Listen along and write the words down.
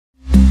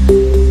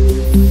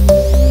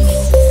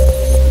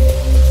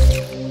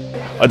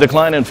A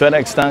decline in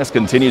FedEx stocks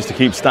continues to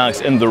keep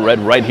stocks in the red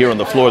right here on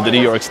the floor of the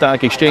New York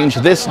Stock Exchange.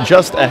 This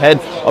just ahead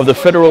of the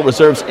Federal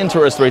Reserve's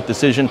interest rate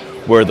decision,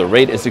 where the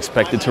rate is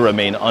expected to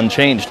remain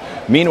unchanged.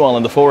 Meanwhile,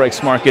 in the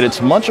Forex market,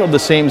 it's much of the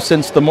same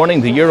since the morning.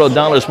 The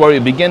euro-dollar is where we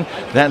begin.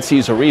 That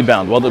sees a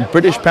rebound, while the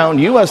British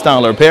pound-US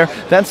dollar pair,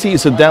 that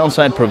sees a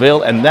downside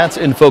prevail, and that's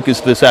in focus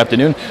this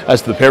afternoon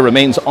as the pair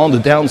remains on the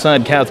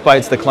downside, capped by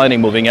its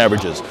declining moving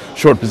averages.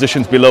 Short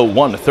positions below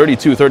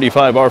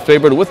 132.35 are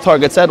favored, with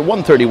targets at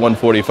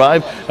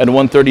 131.45 and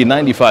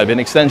 130.95 in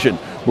extension.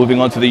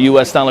 Moving on to the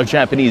US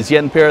dollar-Japanese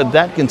yen pair,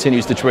 that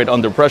continues to trade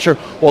under pressure,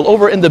 while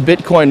over in the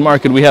Bitcoin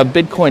market, we have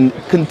Bitcoin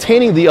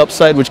containing the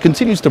upside, which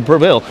continues to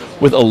prevail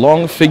with a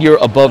long figure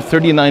above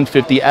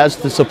 39.50 as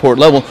the support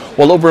level,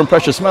 while over in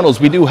precious metals,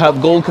 we do have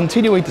gold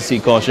continuing to see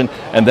caution,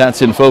 and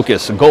that's in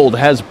focus. Gold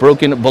has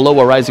broken below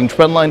a rising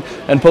trend line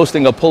and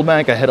posting a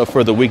pullback ahead of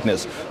further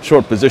weakness.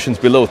 Short positions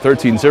below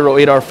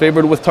 13.08 are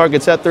favored, with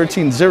targets at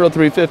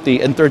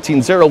 13.0350 and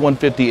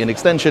 13.0150 in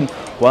extension,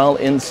 while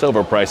in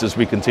silver prices,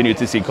 we continue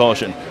to see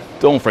caution.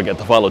 Don't forget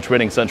to follow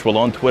Trading Central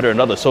on Twitter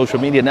and other social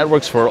media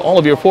networks for all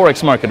of your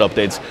Forex market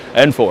updates,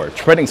 and for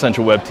Trading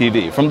Central Web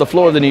TV from the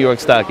floor of the New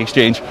York Stock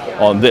Exchange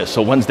on this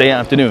Wednesday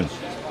afternoon.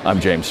 I'm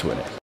James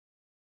Swinney.